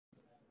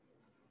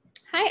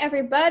Hi,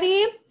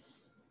 everybody.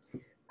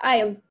 I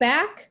am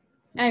back.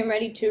 I'm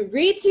ready to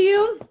read to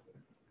you.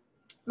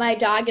 My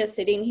dog is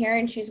sitting here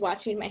and she's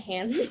watching my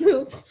hand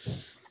move.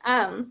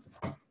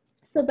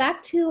 So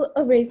back to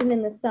A Raisin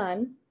in the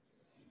Sun.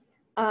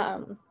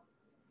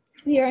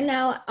 We are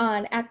now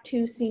on Act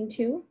 2, Scene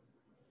 2.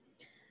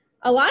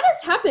 A lot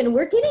has happened.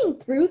 We're getting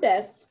through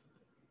this.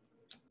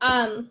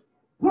 So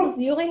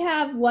you only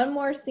have one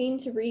more scene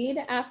to read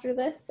after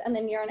this, and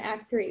then you're on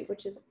Act 3,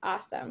 which is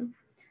awesome.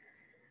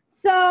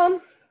 So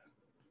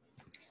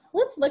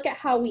let's look at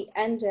how we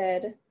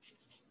ended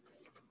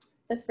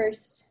the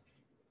first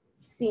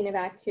scene of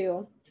Act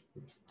 2.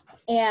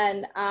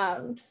 And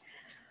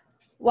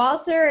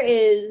Walter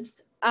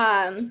is,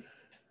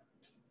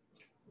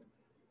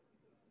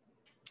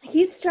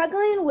 he's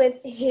struggling with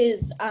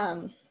his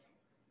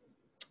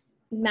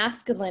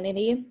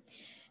masculinity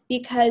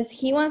because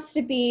he wants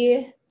to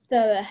be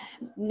the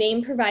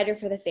main provider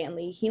for the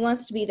family. He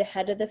wants to be the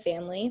head of the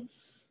family.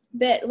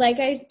 But like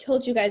I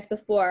told you guys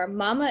before,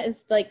 Mama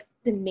is like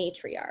the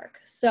matriarch.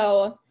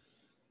 So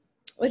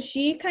what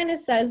she kind of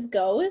says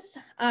goes.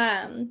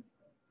 And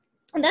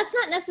that's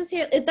not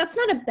necessarily, that's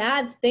not a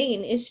bad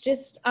thing. It's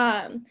just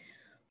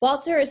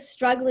Walter is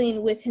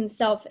struggling with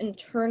himself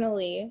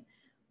internally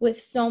with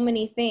so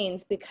many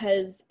things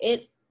because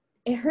it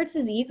hurts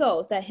his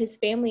ego that his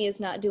family is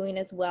not doing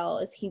as well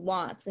as he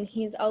wants. And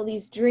he has all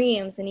these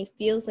dreams and he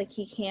feels like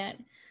he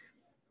can't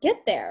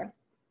get there.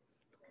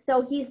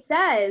 So he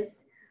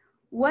says,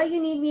 what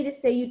you need me to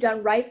say you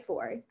done right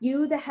for.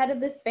 You, the head of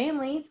this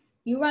family,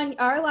 you run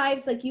our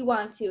lives like you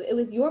want to. It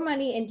was your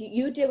money and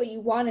you did what you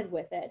wanted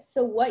with it.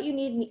 So what you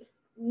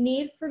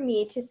need for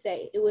me to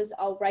say it was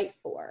all right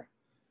for.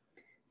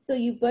 So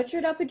you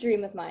butchered up a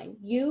dream of mine.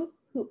 You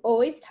who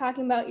always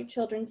talking about your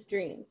children's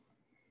dreams.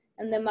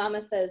 And then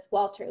Mama says,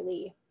 Walter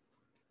Lee.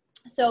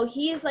 So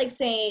he's like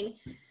saying,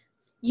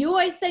 you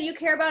always said you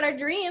care about our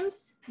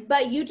dreams,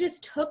 but you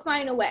just took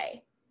mine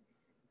away.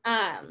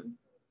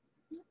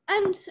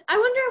 And I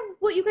wonder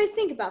what you guys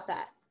think about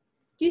that.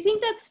 Do you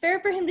think that's fair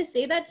for him to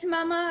say that to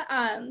Mama?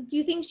 Do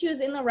you think she was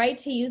in the right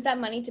to use that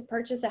money to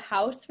purchase a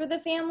house for the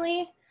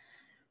family?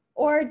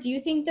 Or do you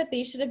think that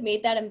they should have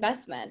made that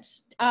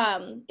investment?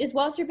 Is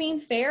Walter being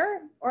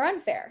fair or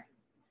unfair?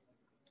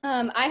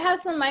 I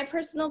have some of my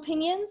personal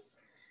opinions,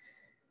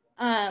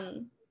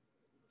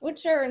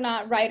 which are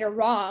not right or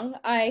wrong.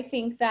 I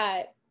think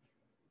that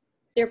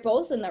they're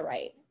both in the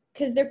right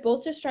because they're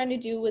both just trying to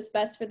do what's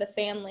best for the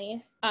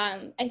family.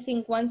 I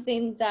think one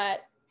thing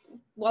that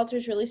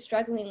Walter's really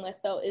struggling with,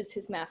 though, is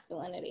his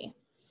masculinity.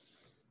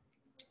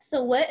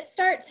 So what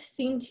starts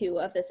scene 2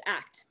 of this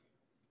act?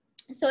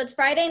 So it's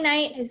Friday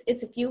night.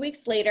 It's a few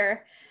weeks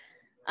later.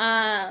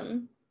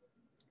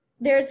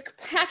 There's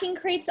packing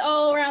crates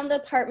all around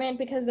the apartment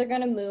because they're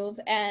going to move,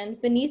 and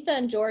Benitha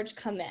and George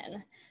come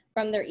in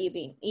from their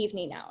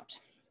evening out.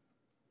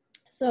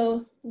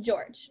 So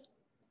George,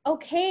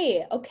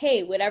 okay,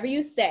 whatever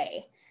you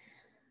say.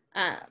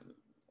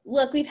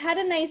 Look, we've had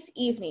a nice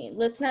evening.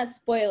 Let's not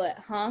spoil it,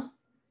 huh?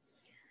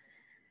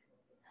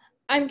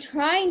 I'm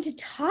trying to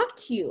talk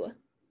to you.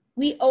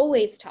 We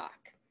always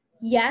talk.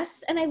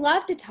 Yes, and I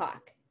love to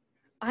talk.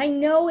 I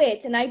know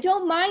it, and I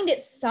don't mind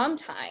it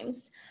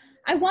sometimes.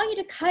 I want you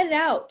to cut it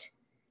out.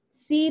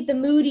 See, the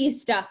moody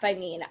stuff, I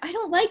mean. I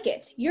don't like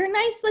it. You're a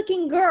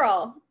nice-looking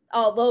girl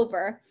all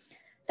over.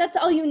 That's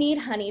all you need,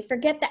 honey.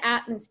 Forget the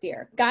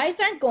atmosphere.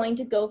 Guys aren't going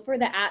to go for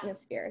the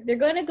atmosphere. They're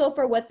going to go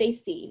for what they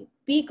see.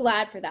 Be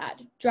glad for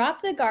that.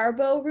 Drop the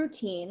garbo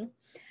routine.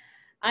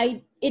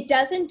 It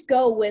doesn't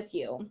go with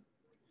you.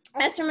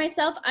 As for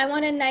myself, I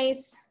want a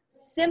nice,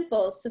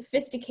 simple,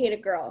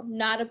 sophisticated girl,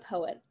 not a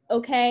poet,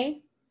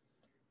 okay?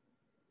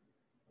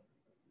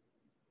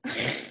 I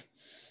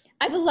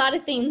have a lot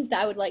of things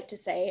that I would like to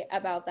say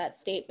about that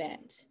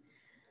statement.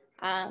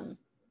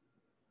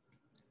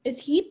 Is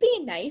he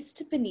being nice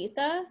to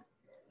Benitha?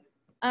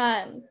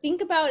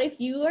 Think about if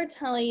you are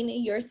telling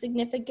your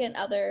significant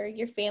other,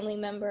 your family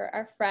member,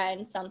 or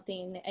friend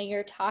something, and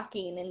you're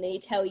talking and they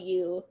tell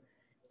you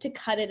to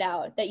cut it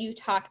out, that you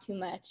talk too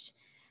much,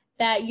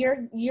 that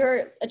you're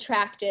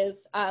attractive,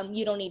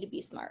 you don't need to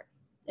be smart,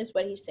 is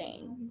what he's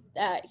saying.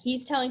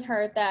 He's telling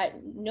her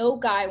that no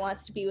guy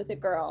wants to be with a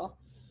girl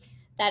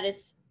that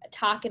is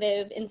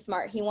talkative and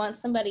smart. He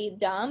wants somebody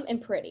dumb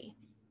and pretty,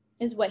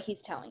 is what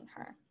he's telling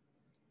her.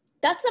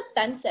 That's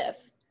offensive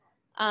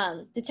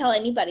to tell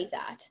anybody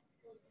that.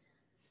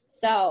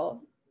 So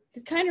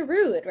it's kind of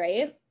rude,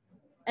 right?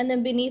 And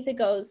then Benitha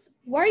goes,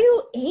 why are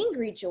you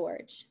angry,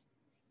 George?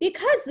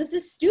 Because this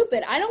is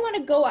stupid. I don't want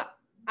to go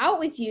out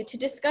with you to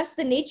discuss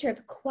the nature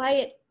of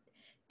quiet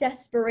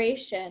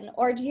desperation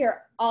or to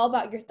hear all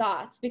about your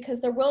thoughts,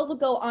 because the world will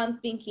go on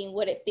thinking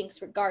what it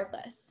thinks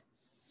regardless.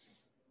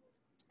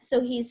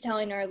 So he's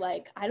telling her,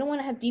 like, I don't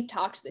want to have deep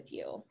talks with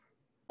you.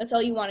 That's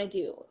all you want to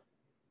do.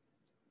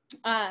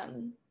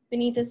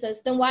 Benitha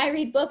says, then why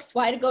read books?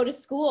 Why to go to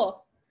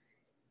school?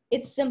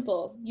 It's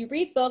simple. You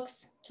read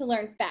books to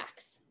learn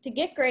facts, to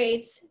get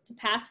grades, to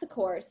pass the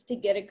course, to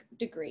get a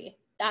degree.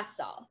 That's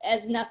all. It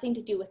has nothing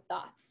to do with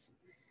thoughts.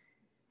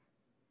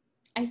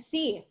 I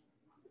see.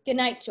 Good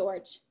night,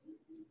 George.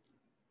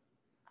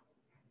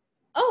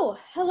 Oh,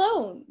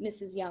 hello,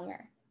 Mrs.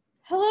 Younger.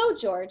 Hello,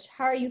 George.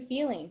 How are you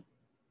feeling?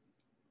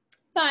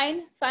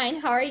 Fine, fine.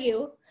 How are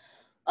you?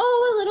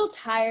 Oh, a little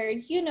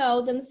tired. You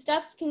know, them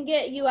steps can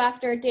get you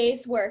after a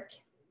day's work.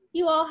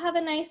 You all have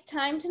a nice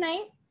time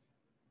tonight?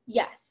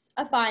 Yes,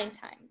 a fine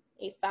time.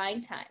 A fine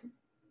time.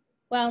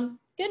 Well,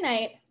 good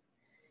night.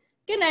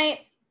 Good night.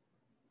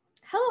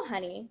 Hello,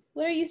 honey.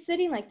 What are you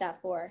sitting like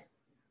that for?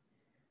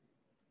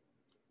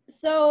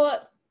 So,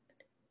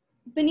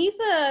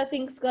 Benitha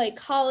thinks like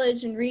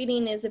college and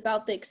reading is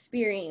about the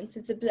experience.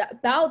 It's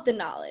about the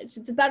knowledge.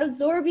 It's about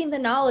absorbing the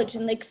knowledge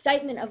and the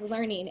excitement of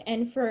learning.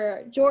 And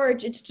for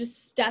George, it's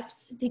just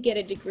steps to get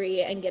a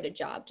degree and get a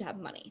job to have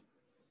money.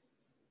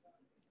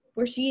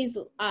 Where she's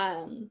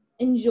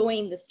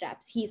enjoying the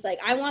steps. He's like,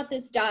 I want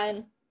this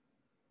done.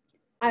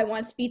 I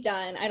want to be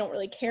done. I don't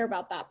really care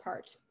about that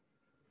part.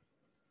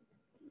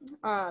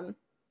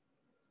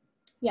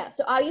 Yeah,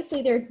 so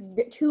obviously they're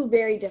two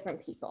very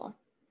different people.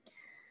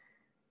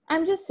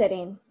 I'm just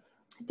sitting.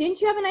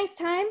 Didn't you have a nice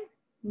time?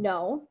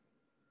 No.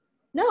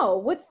 No,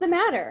 what's the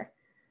matter?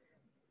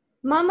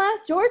 Mama,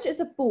 George is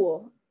a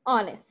fool,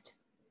 honest.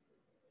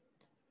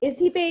 Is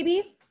he,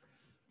 baby?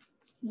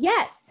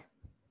 Yes.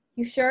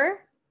 You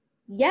sure?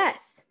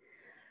 Yes.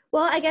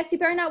 Well, I guess you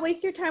better not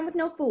waste your time with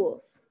no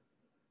fools.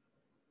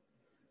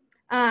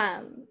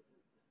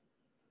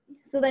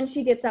 So then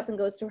she gets up and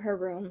goes to her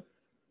room.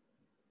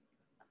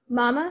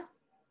 Mama?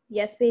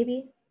 Yes,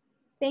 baby?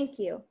 Thank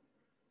you.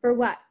 For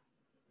what?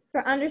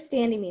 For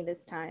understanding me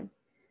this time.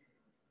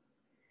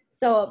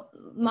 So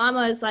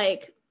Mama is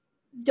like,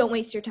 don't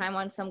waste your time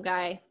on some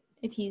guy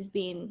if he's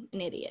being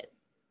an idiot.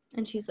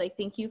 And she's like,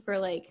 thank you for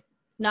like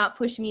not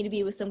pushing me to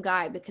be with some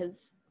guy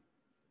because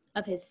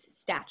of his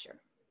stature.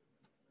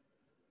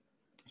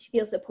 She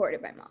feels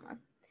supported by Mama.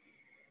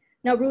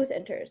 Now Ruth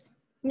enters.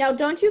 Now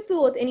don't you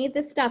fool with any of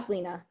this stuff,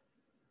 Lena.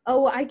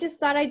 Oh, I just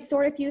thought I'd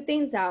sort a few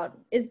things out.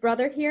 Is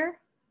brother here?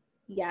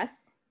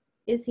 Yes.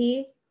 Is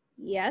he?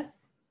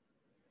 Yes.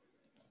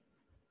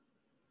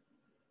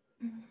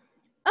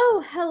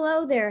 Oh,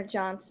 hello there,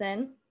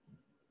 Johnson.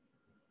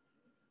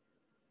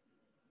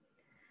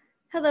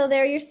 Hello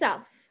there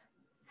yourself.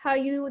 How are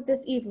you this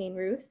evening,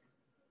 Ruth?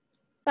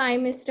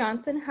 Fine, Miss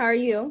Johnson. How are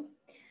you?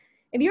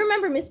 If you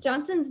remember, Miss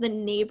Johnson's the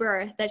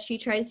neighbor that she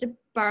tries to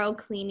borrow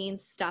cleaning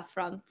stuff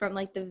from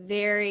like the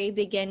very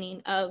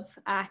beginning of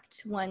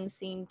Act 1,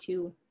 Scene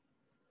 2.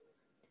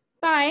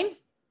 Fine.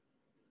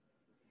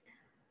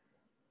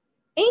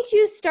 Ain't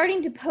you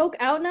starting to poke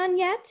out none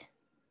yet?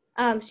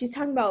 She's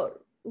talking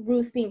about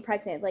Ruth being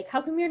pregnant. Like,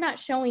 how come you're not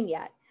showing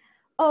yet?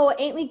 Oh,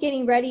 ain't we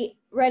getting ready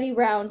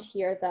round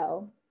here,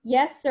 though?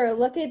 Yes, sir,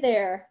 look at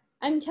there.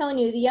 I'm telling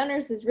you, the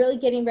Youngers is really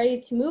getting ready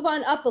to move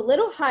on up a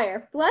little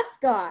higher. Bless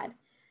God.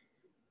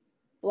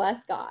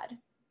 Bless God.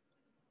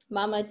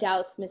 Mama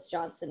doubts Miss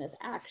Johnson is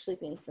actually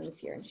being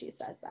sincere, and she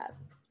says that.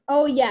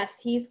 Oh, yes,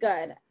 he's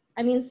good.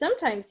 I mean,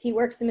 sometimes he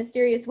works in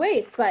mysterious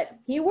ways, but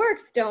he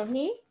works, don't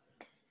he?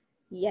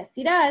 Yes,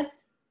 he does.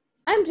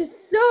 I'm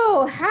just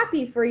so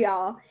happy for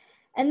y'all.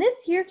 And this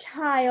here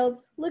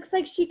child looks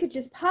like she could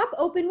just pop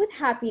open with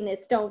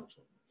happiness, don't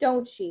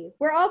she?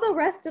 Where all the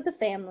rest of the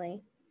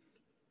family.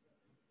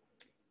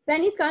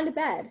 Benny's gone to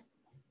bed.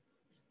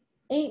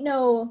 Ain't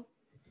no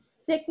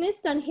sickness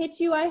done hit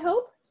you, I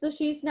hope. So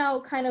she's now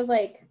kind of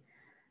like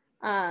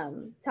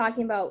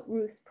talking about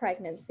Ruth's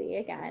pregnancy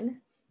again.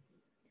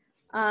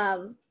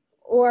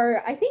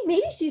 Or I think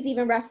maybe she's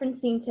even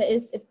referencing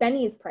to if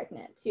Benny is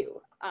pregnant too.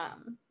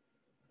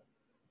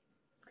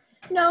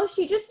 No,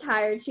 she just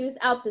tired. She was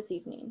out this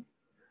evening.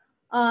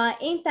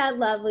 Ain't that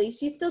lovely?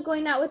 She's still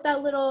going out with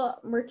that little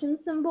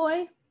Murchison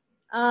boy?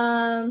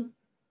 Huh.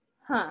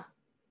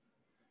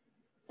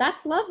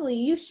 That's lovely.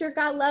 You sure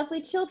got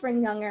lovely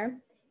children, Younger.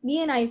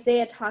 Me and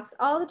Isaiah talks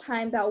all the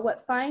time about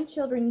what fine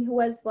children he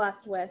was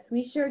blessed with.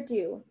 We sure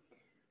do.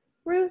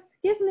 Ruth,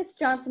 give Miss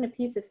Johnson a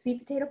piece of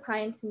sweet potato pie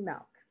and some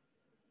milk.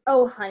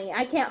 Oh, honey,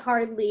 I can't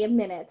hardly a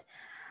minute.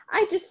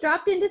 I just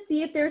dropped in to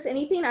see if there's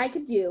anything I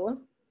could do.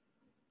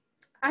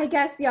 I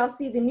guess y'all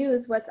see the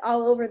news what's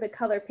all over the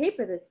color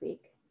paper this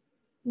week.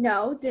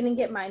 No, didn't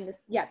get mine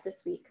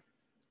this week.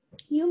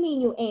 You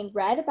mean you ain't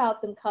read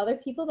about them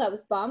colored people that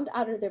was bombed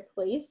out of their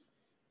place?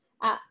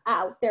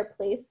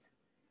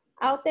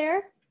 Out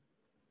there?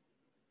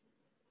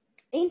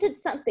 Ain't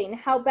it something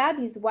how bad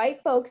these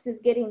white folks is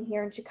getting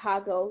here in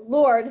Chicago?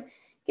 Lord,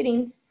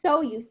 getting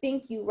so you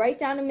think you right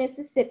down to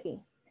Mississippi.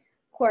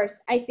 Of course,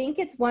 I think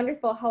it's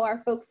wonderful how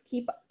our folks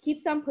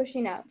keeps on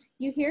pushing out.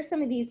 You hear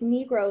some of these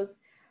Negroes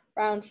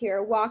around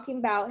here walking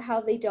about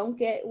how they don't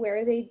get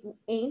where they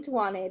ain't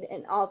wanted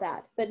and all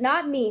that. But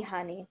not me,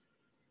 honey.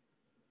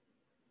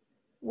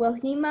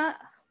 Wilhelmina,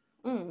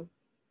 I'm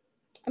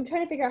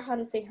trying to figure out how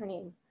to say her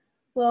name.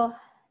 Wilhelmina?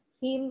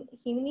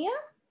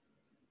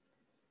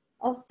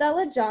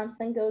 Othello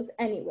Johnson goes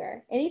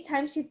anywhere,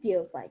 anytime she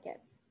feels like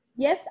it.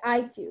 Yes,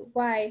 I do.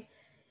 Why,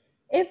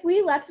 if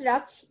we left it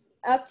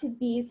up to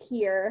these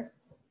here,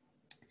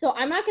 so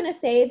I'm not going to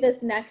say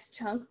this next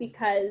chunk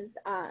because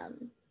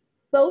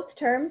both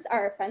terms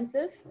are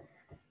offensive.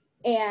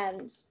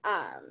 And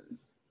I'm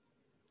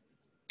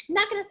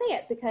not going to say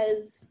it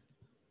because,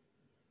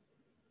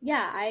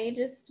 yeah, I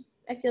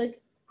feel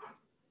like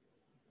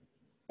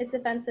it's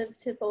offensive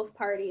to both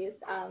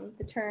parties,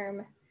 the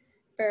term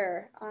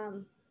for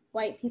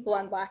white people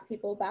and Black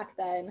people back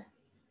then.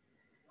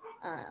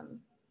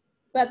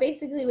 But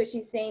basically what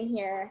she's saying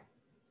here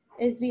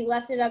is we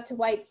left it up to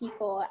white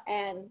people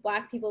and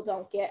Black people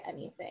don't get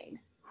anything.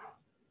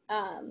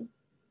 And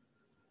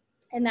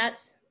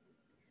that's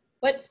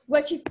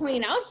what she's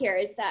pointing out here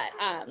is that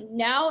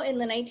now in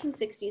the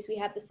 1960s, we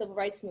have the civil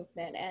rights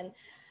movement,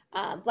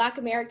 and Black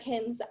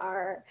Americans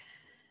are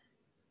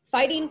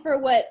fighting for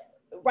what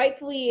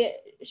rightfully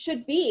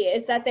should be,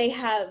 is that they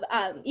have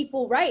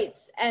equal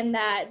rights and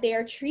that they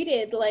are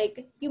treated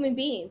like human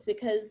beings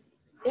because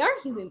they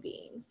are human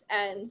beings.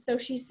 And so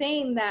she's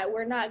saying that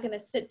we're not going to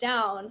sit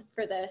down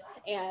for this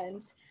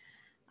and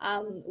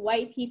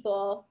white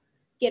people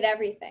get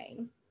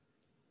everything,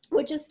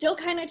 which is still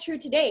kind of true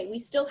today. We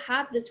still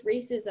have this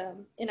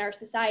racism in our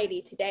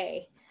society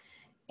today,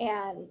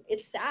 and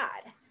it's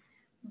sad.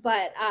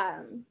 But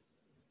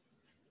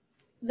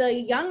the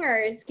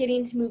youngers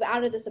getting to move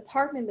out of this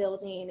apartment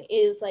building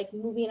is like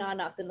moving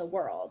on up in the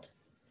world.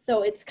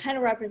 So it's kind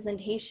of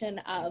representation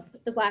of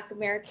the Black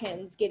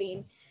Americans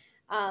getting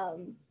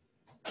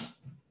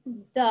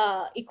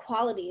the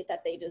equality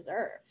that they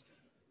deserve.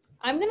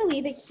 I'm gonna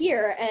leave it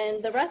here,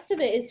 and the rest of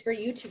it is for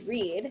you to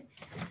read.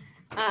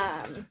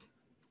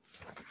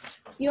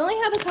 You only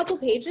have a couple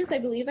pages. I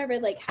believe I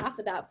read like half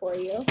of that for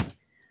you.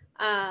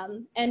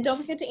 And don't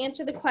forget to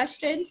answer the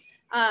questions.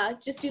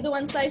 Just do the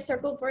ones that I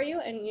circled for you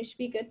and you should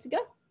be good to go.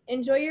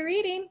 Enjoy your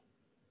reading.